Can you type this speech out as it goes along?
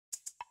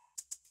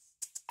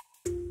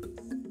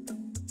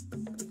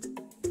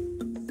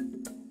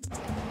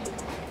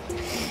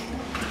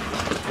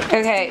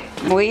Okay,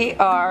 we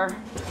are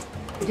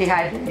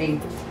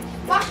dehydrating.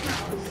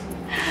 Marshmallows.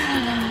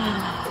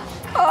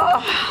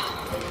 Oh,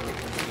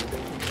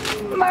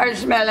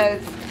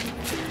 marshmallows.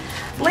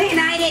 Lee,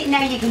 I didn't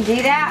know you can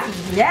do that.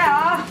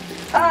 Yeah,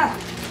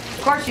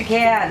 of course you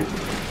can.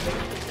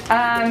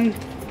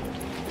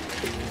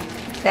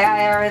 They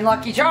are in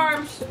Lucky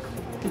Charms.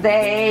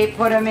 They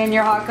put them in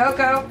your hot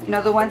cocoa. You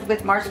know, the ones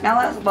with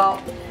marshmallows? Well,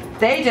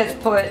 they just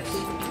put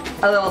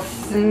a little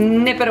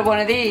snippet of one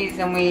of these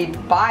and we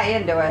buy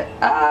into it.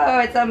 Oh,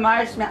 it's a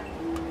marshmallow.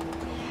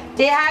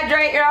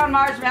 Dehydrate your own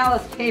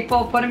marshmallows,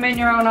 people. Put them in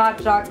your own hot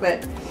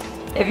chocolate.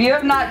 If you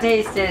have not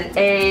tasted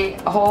a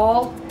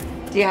whole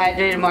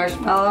dehydrated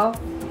marshmallow,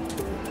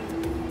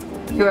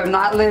 you have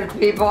not lived,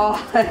 people.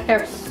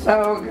 They're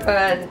so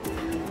good.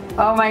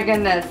 Oh my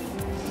goodness.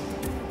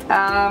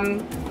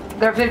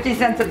 They're 50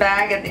 cents a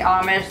bag at the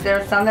Amish.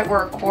 There's some that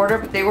were a quarter,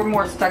 but they were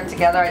more stuck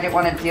together. I didn't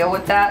want to deal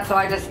with that, so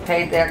I just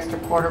paid the extra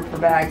quarter per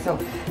bag. So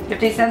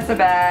 50 cents a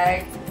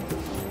bag.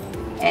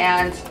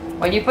 And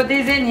when you put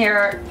these in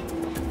here,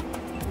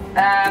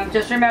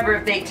 just remember,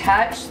 if they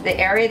touch, the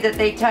area that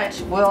they touch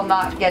will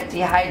not get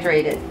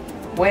dehydrated.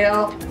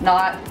 Will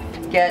not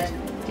get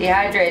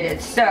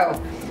dehydrated. So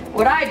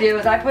what I do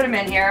is I put them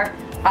in here.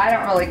 I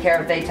don't really care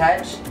if they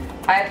touch.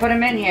 I put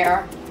them in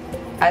here.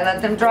 I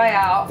let them dry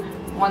out.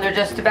 When they're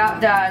just about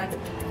done,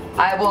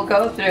 I will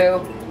go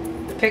through,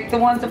 pick the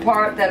ones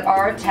apart that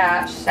are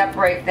attached,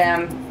 separate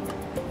them.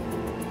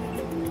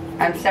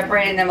 I'm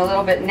separating them a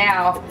little bit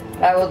now,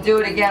 but I will do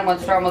it again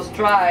once they're almost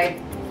dry.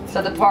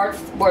 So the parts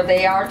where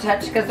they are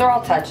touched, because they're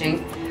all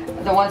touching,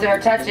 the ones that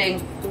are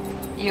touching,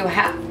 you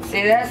have,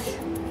 see this?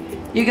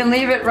 You can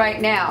leave it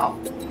right now.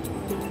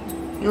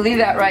 You leave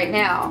that right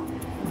now.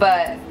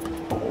 But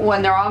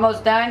when they're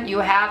almost done, you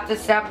have to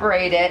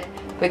separate it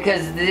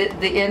because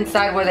the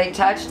inside where they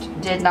touched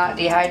did not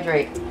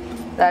dehydrate.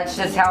 That's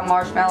just how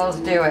marshmallows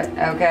do it,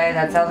 okay?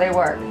 That's how they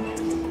work.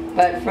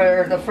 But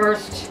for the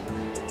first,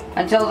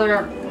 until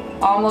they're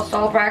almost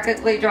all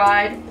practically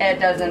dried, it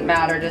doesn't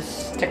matter.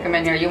 Just stick them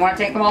in here. You want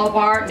to take them all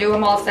apart, do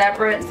them all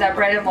separate,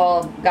 separate them?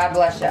 Well, God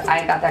bless you. I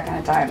ain't got that kind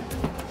of time.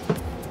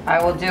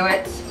 I will do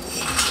it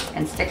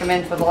and stick them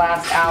in for the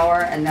last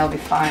hour and they'll be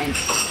fine.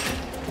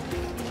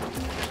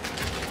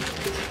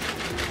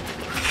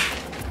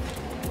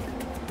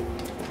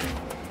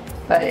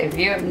 But if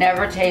you have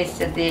never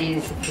tasted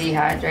these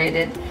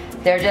dehydrated,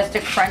 they're just a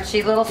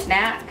crunchy little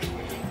snack.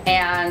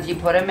 And you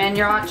put them in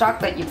your hot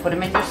chocolate, you put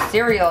them in your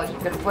cereal, you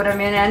can put them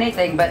in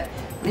anything, but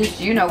at least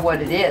you know what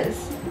it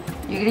is.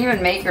 You can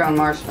even make your own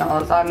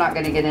marshmallows. I'm not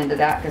going to get into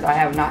that because I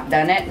have not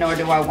done it, nor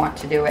do I want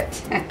to do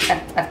it.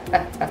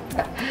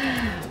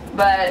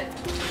 But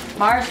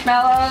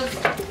marshmallows,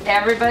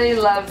 everybody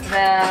loves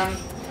them.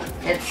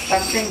 It's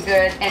something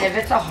good, and if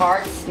it's a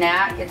hard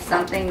snack, it's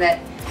something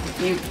that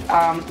you,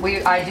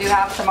 I do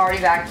have some already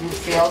vacuum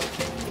sealed.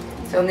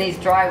 So when these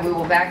dry, we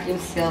will vacuum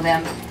seal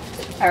them,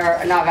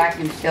 or not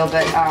vacuum seal,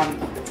 but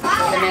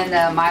put them in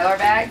the Mylar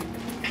bag,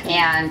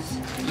 and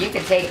you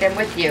can take them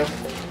with you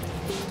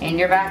in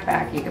your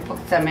backpack. You can put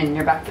some in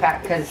your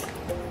backpack because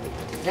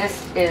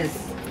this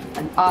is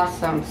an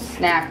awesome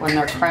snack when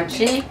they're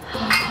crunchy.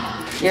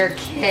 Your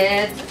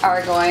kids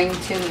are going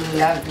to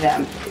love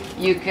them.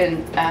 You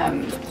can,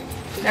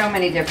 so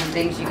many different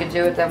things you can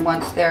do with them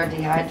once they're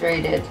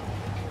dehydrated.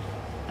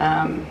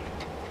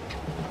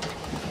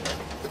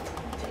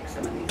 Take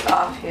some of these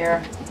off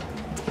here.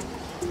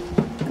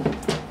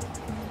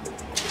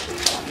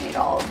 Don't need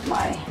all of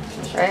my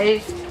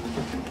trays.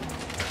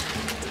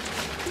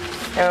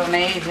 So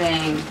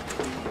amazing.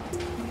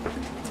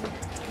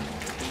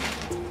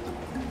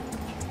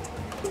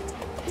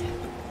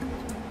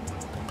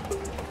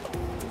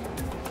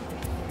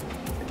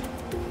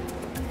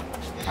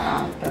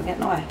 Don't get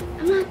in the way.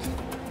 I'm not.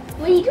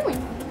 What are you doing?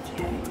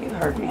 Yeah, you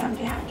heard me. I'm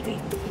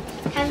dehydrating.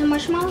 Have some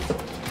marshmallows? Is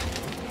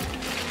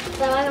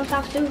that what I'm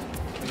supposed to do?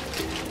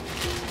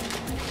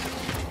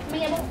 Let me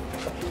get a bowl.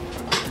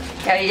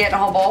 Yeah, you getting a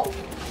whole bowl?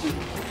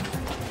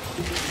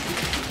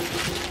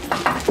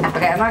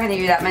 Okay, I'm not going to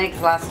give you that many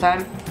because last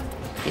time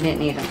you didn't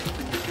need them.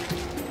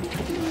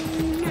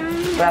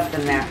 Left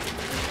them there.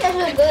 That's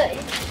really good.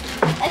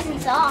 Nice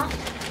and soft.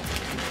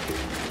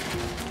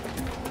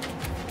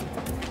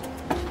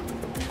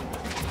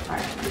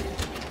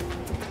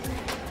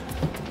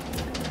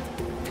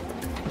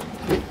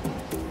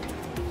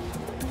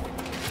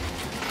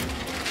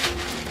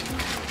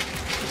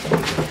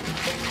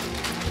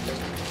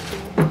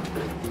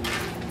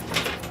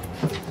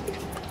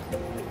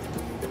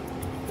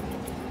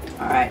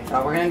 Alright, so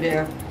what we're going to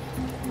do,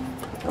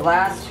 the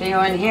last few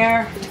in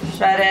here,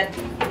 shred it,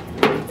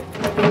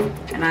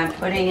 and I'm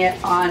putting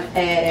it on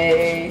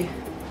a,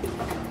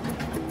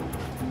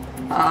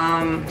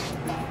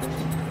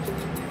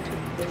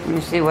 let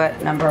me see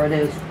what number it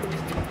is.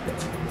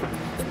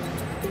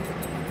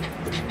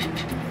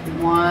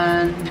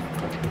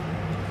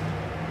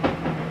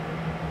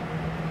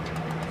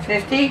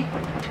 150?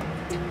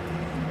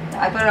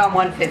 I put it on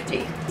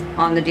 150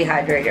 on the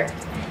dehydrator.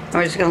 And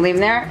we're just going to leave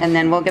them there and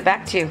then we'll get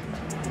back to you.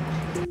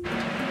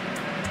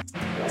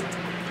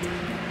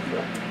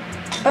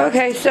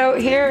 Okay, so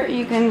here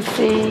you can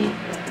see,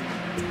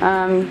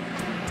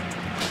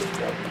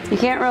 you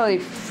can't really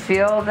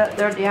feel that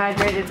they're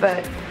dehydrated,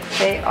 but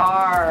they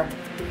are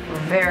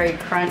very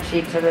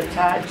crunchy to the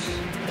touch.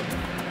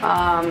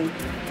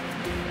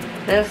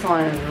 This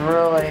one is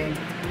really,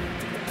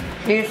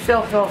 you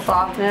still feel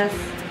softness.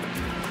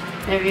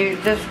 If you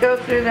just go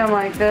through them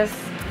like this,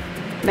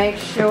 make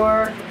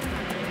sure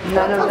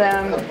none of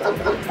them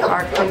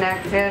are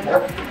connected.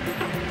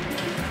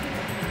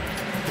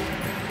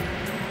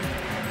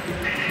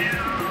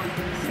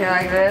 See,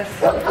 like this.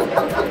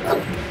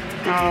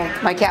 Oh,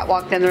 my cat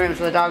walked in the room,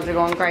 so the dogs are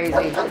going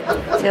crazy.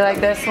 See, like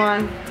this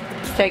one?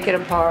 Just take it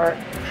apart.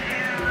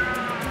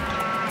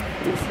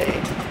 Let's see.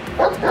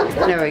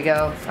 There we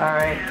go.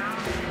 Sorry.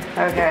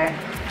 Okay.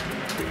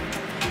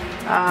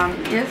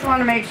 You just want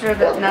to make sure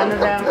that none of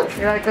them,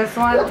 see, like this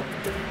one,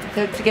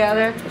 hooked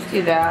together. Just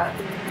do that.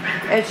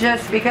 It's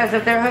just because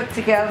if they're hooked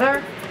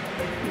together,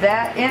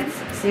 that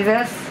see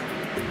this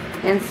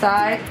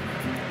inside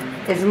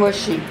is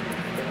mushy.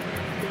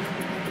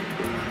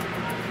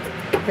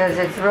 Because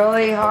it's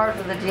really hard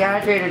for the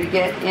dehydrator to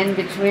get in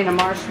between a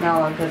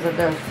marshmallow because of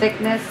their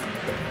thickness.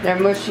 They're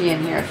mushy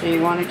in here, so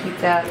you want to keep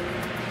that,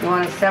 you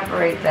want to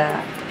separate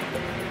that.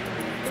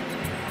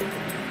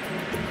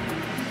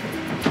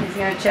 He's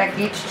going to check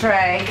each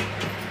tray.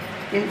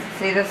 You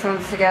see this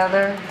one's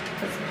together?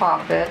 Let's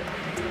pop it.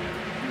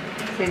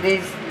 See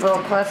these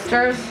little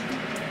clusters?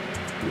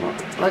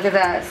 Look at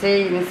that.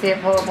 See, you can see it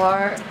pull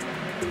apart.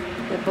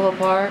 They pull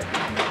apart.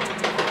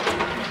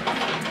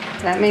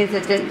 That means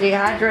it didn't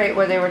dehydrate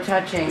where they were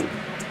touching.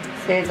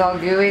 See, it's all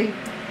gooey.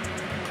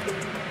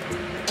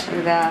 Look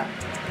at that.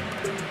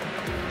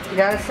 You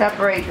gotta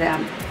separate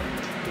them.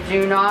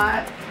 Do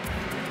not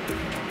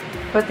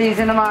put these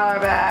in a Mylar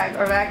bag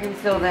or vacuum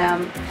seal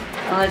them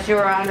unless you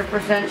are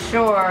 100%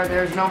 sure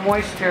there's no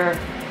moisture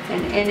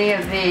in any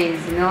of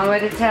these. And the only way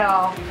to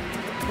tell is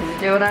to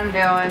do what I'm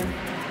doing.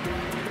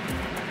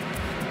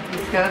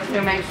 Just go through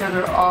and make sure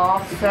they're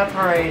all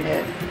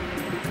separated.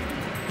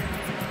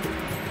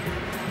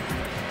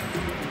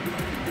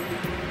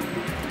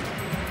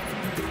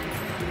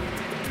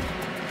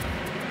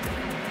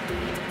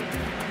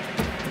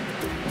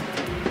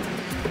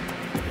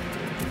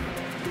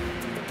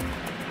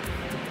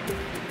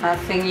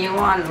 Last thing you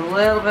want is a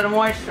little bit of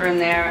moisture in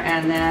there,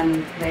 and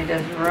then they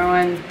just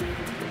ruin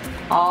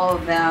all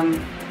of them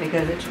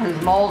because it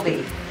turns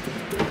moldy.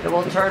 It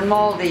will turn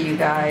moldy, you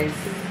guys.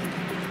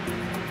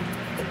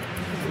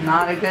 It's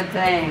not a good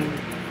thing.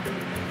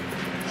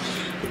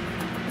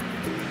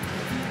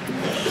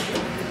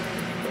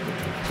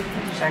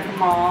 Check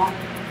them all.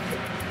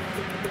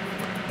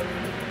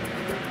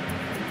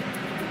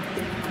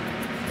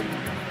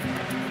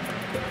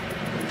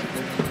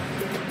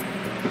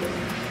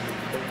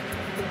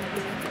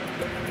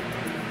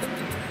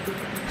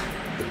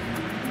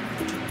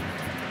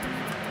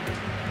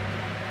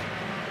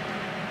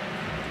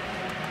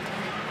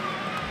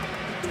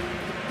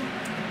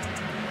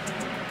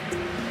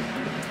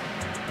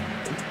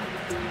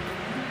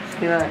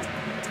 See that?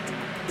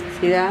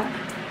 See that?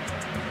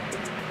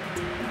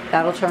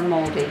 That'll turn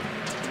moldy. You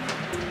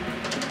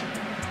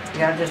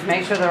gotta just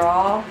make sure they're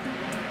all,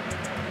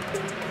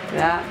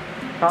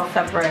 all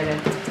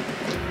separated.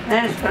 And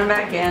then just put them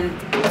back in,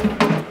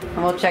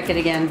 and we'll check it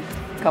again in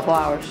a couple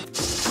hours.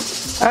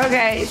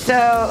 Okay,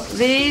 so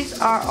these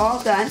are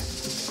all done,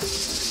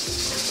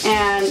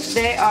 and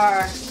they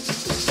are,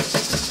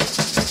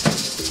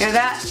 hear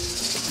that?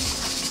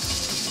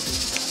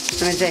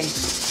 Let me see.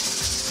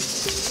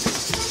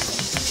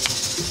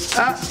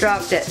 Oh,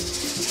 dropped it.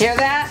 Hear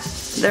that?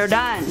 They're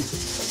done.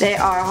 They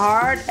are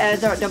hard as,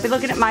 don't be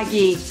looking at my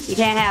ghee. You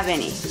can't have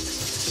any.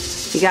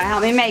 You gotta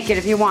help me make it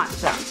if you want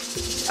some.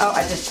 Oh,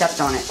 I just stepped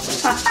on it.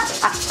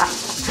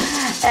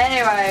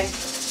 Anyway,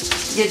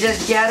 you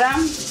just get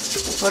them,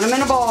 put them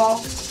in a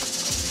bowl,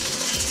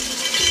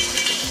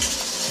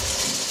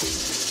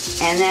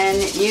 and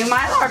then you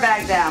Mylar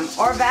bag them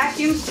or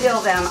vacuum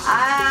seal them.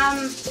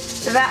 I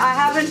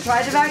haven't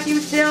tried to vacuum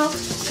seal.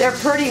 They're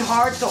pretty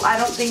hard, so I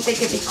don't think they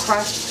could be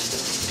crushed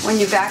when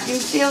you vacuum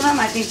seal them.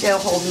 I think they'll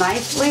hold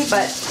nicely,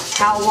 but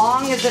how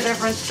long is a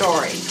different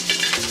story.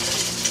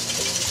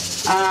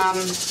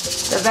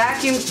 The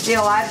vacuum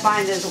seal I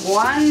find is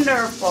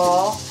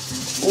wonderful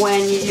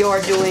when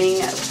you're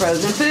doing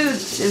frozen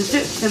foods and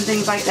soups and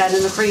things like that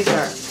in the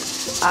freezer.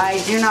 I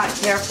do not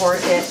care for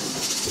it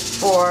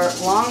for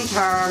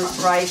long-term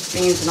rice,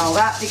 beans, and all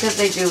that because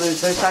they do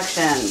lose their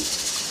suction.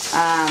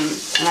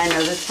 And I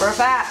know this for a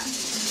fact.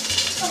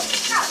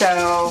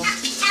 So,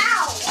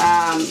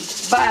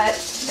 but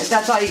if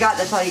that's all you got,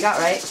 that's all you got,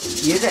 right?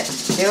 Use it.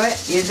 Do it.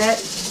 Use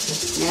it.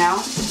 You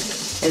know,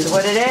 is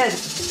what it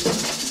is.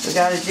 We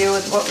got to do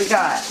with what we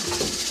got.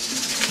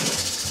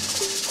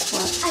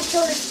 What? I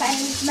killed a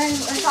spider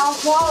with all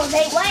crawl with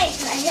 8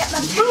 legs, and I hit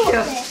my foot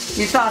with it.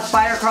 You saw a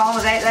spider crawling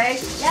with 8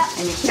 legs? Yep.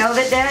 And you killed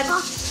it dead?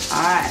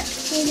 Alright.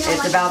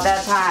 It's about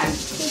that time.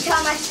 You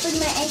saw my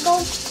split my ankle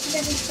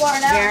because he swore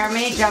it up.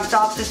 Jeremy jumped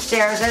off the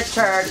stairs at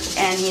church,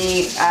 and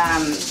he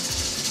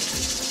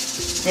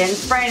Didn't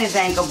sprain his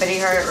ankle, but he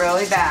hurt it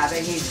really bad.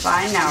 But he's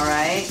fine now,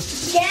 right?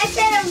 Janet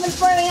said it was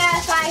swimming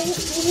outside.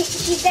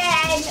 She said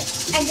I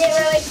didn't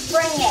really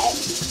sprain it.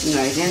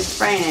 No, he didn't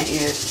sprain it. You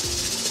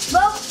just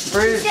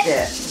bruised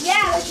it.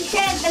 Yeah, but she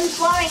said it's been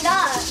swelling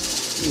up.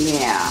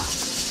 Yeah.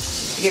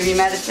 She give you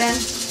medicine?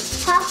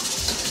 Huh?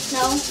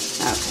 No.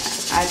 Okay.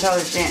 I told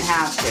her she didn't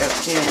have to.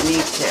 She didn't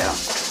need to.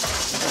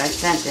 But I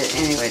sent it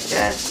anyway,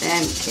 just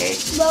in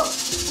case. Well,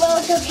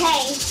 it's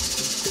okay.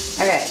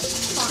 Okay.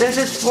 This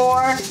is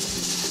 4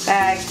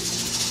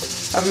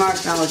 bags of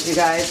marshmallows, you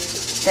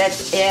guys.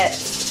 That's it.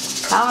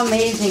 How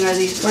amazing are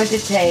these going to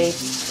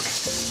taste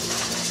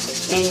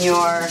in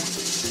your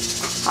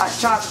hot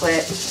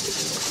chocolate?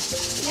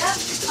 Yep.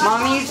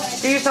 Mommy,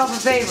 do yourself a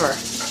favor.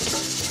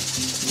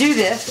 Do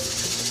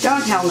this.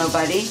 Don't tell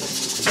nobody.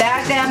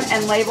 Bag them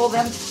and label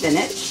them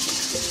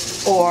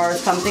spinach or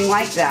something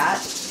like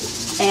that.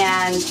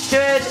 And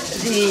should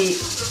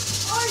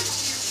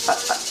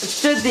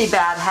the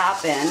bad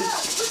happen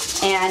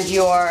and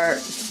you're,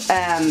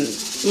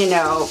 you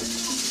know,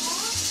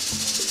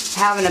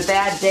 having a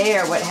bad day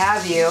or what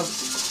have you,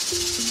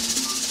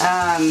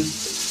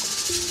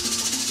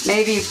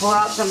 maybe you pull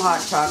out some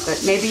hot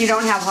chocolate. Maybe you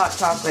don't have hot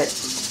chocolate.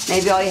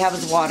 Maybe all you have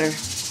is water.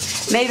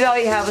 Maybe all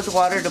you have is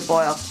water to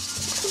boil.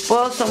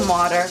 Boil some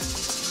water,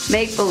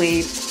 make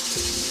believe,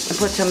 and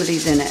put some of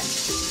these in it.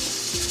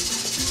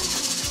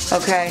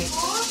 Okay?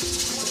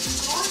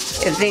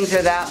 If things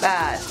are that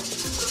bad,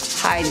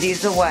 hide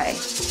these away.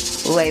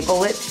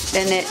 Label it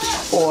spinach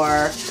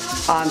or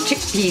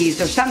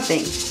chickpeas or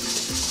something.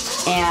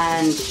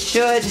 And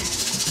should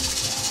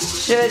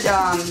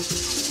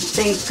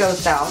things go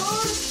south,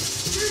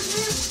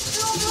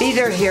 be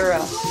their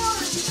hero.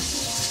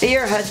 Be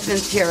your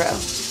husband's hero.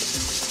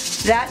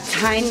 That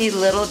tiny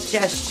little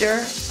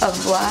gesture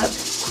of love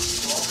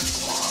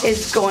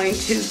is going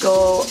to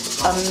go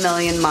a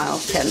million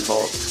miles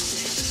tenfold.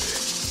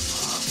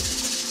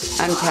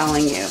 I'm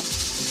telling you.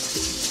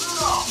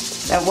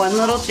 That one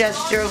little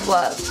gesture of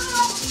love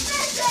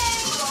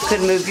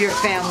could move your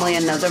family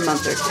another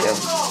month or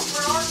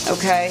 2.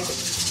 Okay?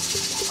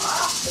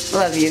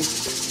 Love you.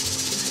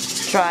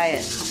 Try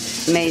it.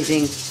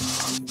 Amazing.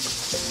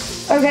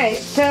 Okay,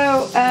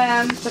 so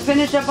to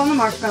finish up on the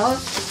marshmallows,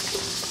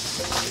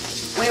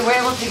 we were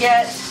able to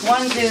get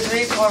 1, 2,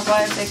 3, 4,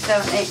 5, 6,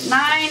 7, 8,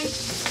 9,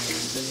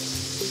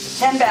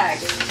 10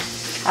 bags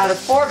out of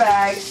 4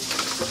 bags.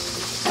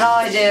 And all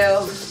I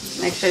do,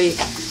 make sure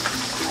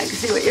I can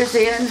see what you're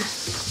seeing.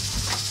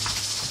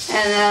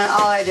 And then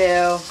all I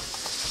do,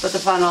 put the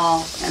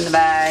funnel in the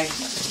bag.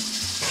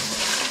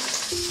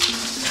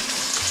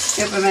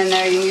 Scoop them in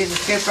there. You can use a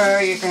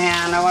scooper, use your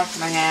hand. I wash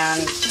my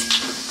hands.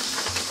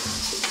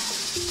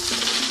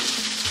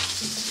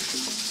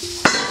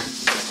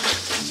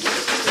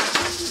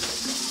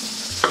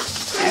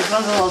 This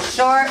one's a little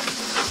short,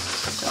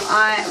 so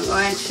I am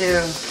going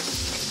to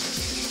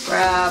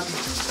grab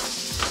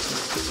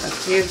a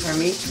few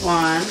from each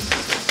one.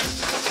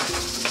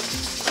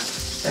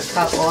 A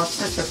couple, it's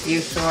just a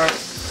few short.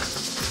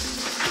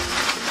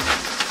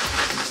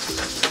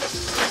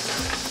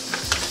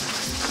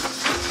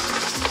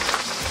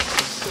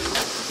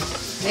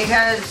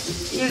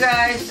 Because, you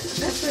guys,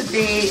 this would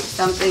be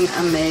something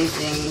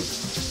amazing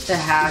to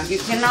have. You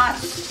cannot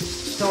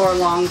store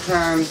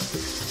long-term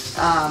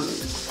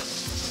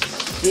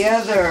the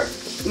other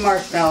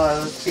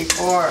marshmallows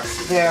before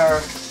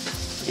they're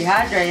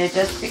dehydrated,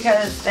 just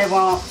because they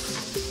won't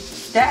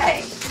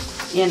stay.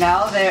 You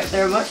know,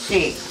 they're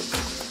mushy.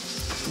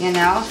 You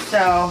know,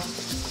 so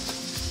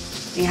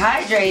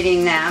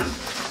dehydrating them,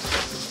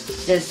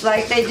 just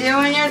like they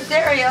do in your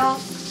cereal.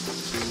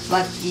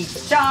 Lucky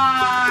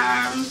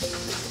Charms,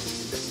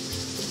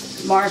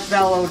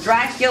 Marshmallow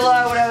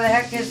Dracula, whatever the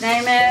heck his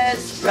name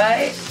is,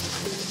 right?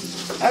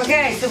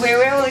 Okay, so we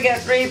were able to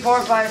get 3,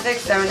 4, 5,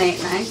 6, 7,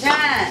 8, 9,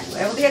 10. We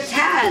were able to get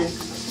 10.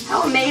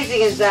 How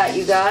amazing is that,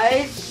 you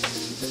guys?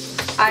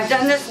 I've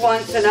done this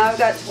once, so now I've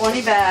got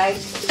 20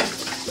 bags.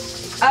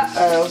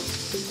 Uh-oh.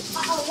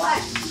 Uh-oh,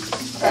 what?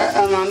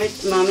 Uh-oh,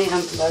 Mommy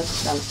unplugged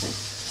something.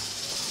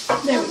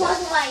 There we go.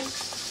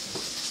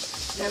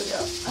 There we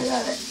go. I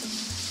got it.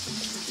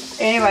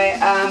 Anyway,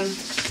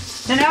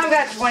 so now I've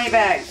got 20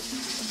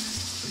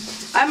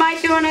 bags. I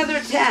might do another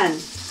 10.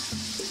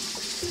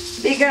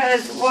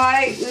 Because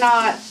why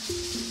not,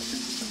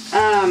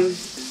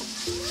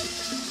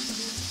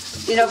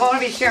 you know, if I want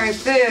to be sharing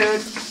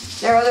food,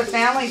 there are other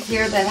families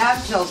here that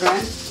have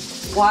children.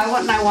 Why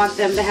wouldn't I want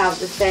them to have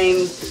the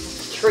same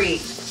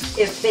treat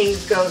if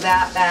things go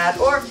that bad?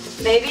 Or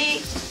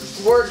maybe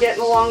we're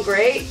getting along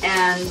great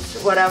and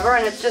whatever,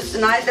 and it's just a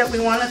night that we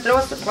want to throw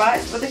a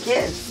surprise for the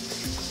kids.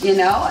 You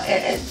know,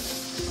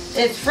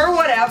 it's for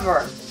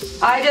whatever.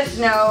 I just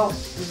know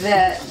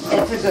that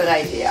it's a good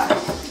idea.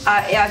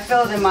 I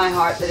feel it in my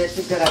heart that it's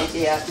a good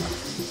idea.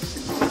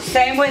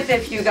 Same with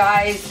if you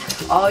guys,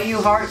 all you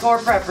hardcore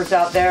preppers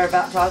out there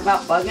about talking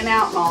about bugging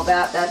out and all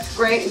that, that's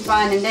great and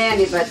fine and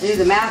dandy, but do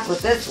the math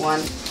with this one.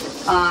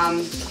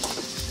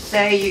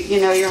 Say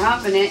you know you're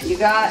humping it, you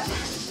got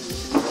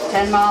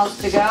 10 miles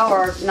to go,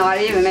 or not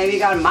even, maybe you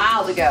got a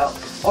mile to go.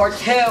 or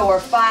 2 or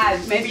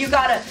 5. Maybe you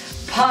gotta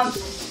pump,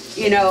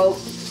 you know,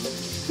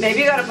 maybe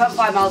you gotta pump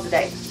 5 miles a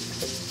day.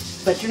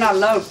 But you're not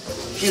alone.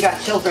 You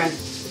got children.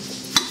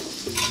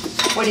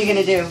 What are you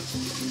gonna do?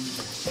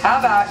 How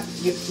about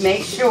you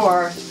make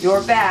sure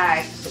your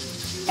bag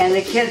and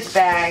the kids'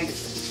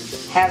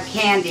 bags have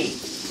candy,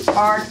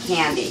 hard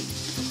candy.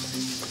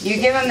 You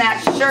give them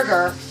that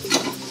sugar,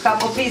 a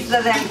couple pieces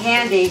of them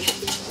candy,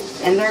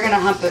 and they're gonna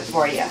hump it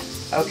for you,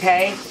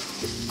 okay?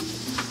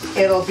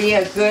 It'll be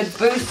a good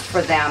boost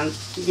for them.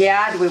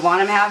 Yeah, do we want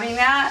them having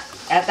that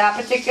at that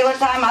particular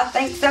time? I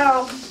think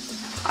so.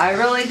 I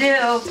really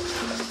do.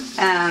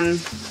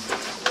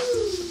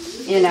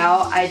 You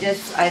know, I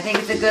think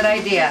it's a good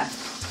idea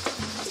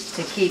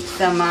to keep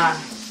some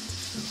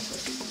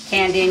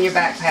candy in your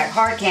backpack.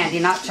 Hard candy,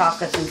 not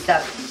chocolates and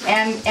stuff.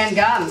 And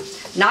gum.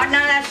 Not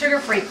none of that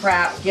sugar-free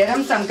crap. Get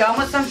them some gum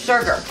with some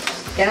sugar.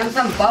 Get them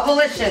some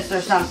Bubblicious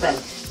or something.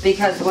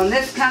 Because when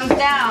this comes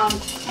down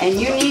and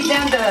you need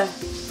them to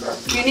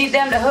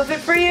hoof it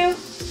for you,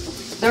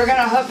 they're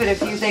gonna hoof it if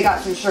they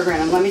got some sugar in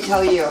them. Let me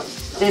tell you,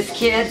 this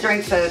kid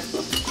drinks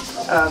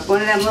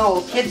one of them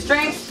little kids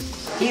drinks.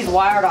 He's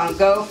wired on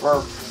go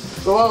for,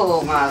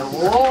 oh my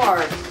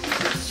Lord.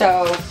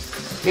 So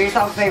do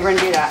yourself a favor and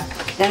do that.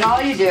 Then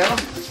all you do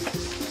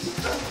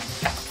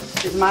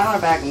is Mylar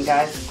bag them,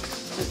 guys.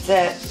 That's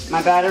it.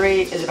 My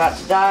battery is about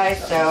to die,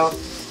 so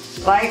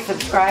like,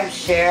 subscribe,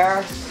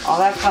 share, all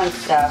that fun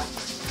stuff.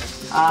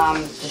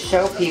 To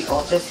show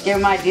people, just give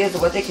them ideas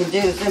of what they can do.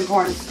 It's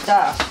important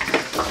stuff.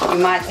 You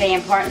might say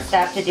important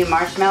stuff to do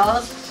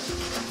marshmallows.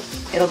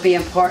 It'll be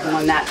important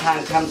when that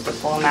time comes to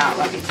pull them out,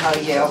 let me tell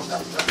you.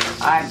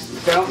 I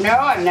don't know,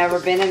 I've never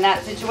been in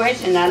that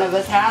situation, none of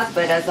us has,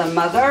 but as a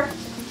mother,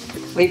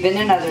 we've been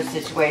in other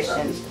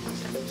situations.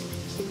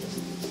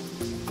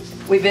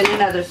 We've been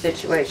in other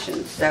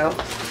situations, so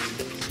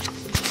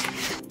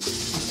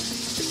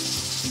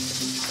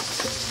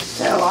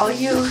all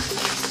you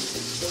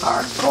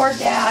hardcore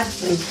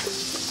dads, and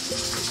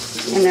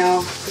you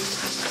know,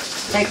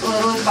 take a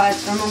little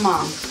advice from a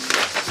mom.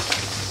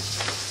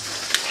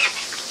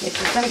 Get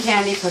you some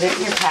candy, put it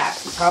in your pack.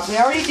 You probably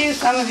already do,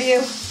 some of you,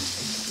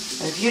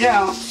 but if you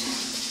don't,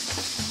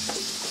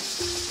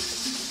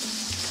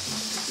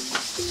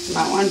 you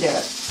might want to do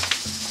it.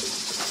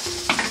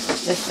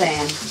 Just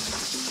saying.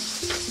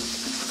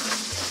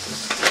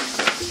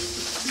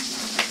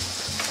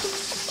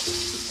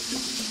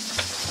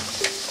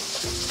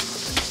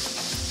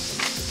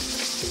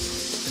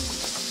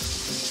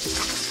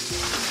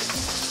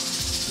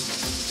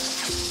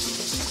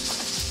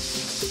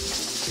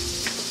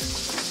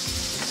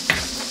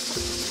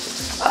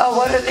 Oh,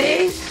 what are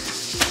these?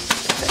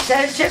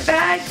 Potato chip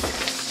bags?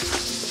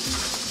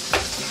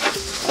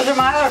 Those are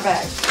Mylar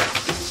bags.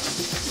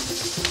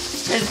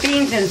 There's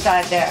beans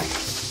inside there.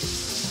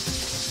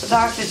 With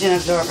oxygen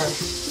absorber.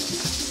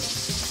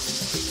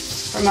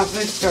 For my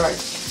food storage.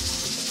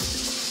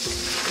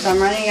 So I'm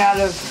running out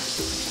of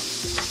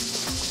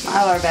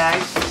Mylar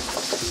bags.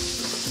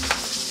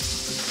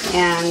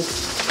 And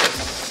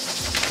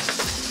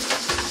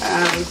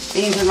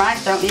beans and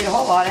rice don't need a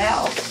whole lot of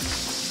help.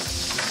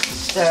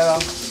 So,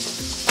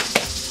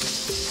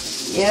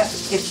 yep,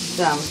 get you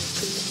some.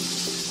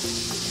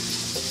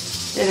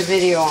 Did a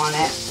video on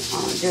it.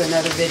 I'll do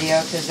another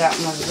video because that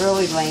one was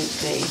really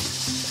lengthy.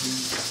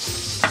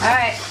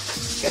 Alright,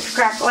 get your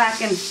crap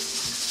lacking.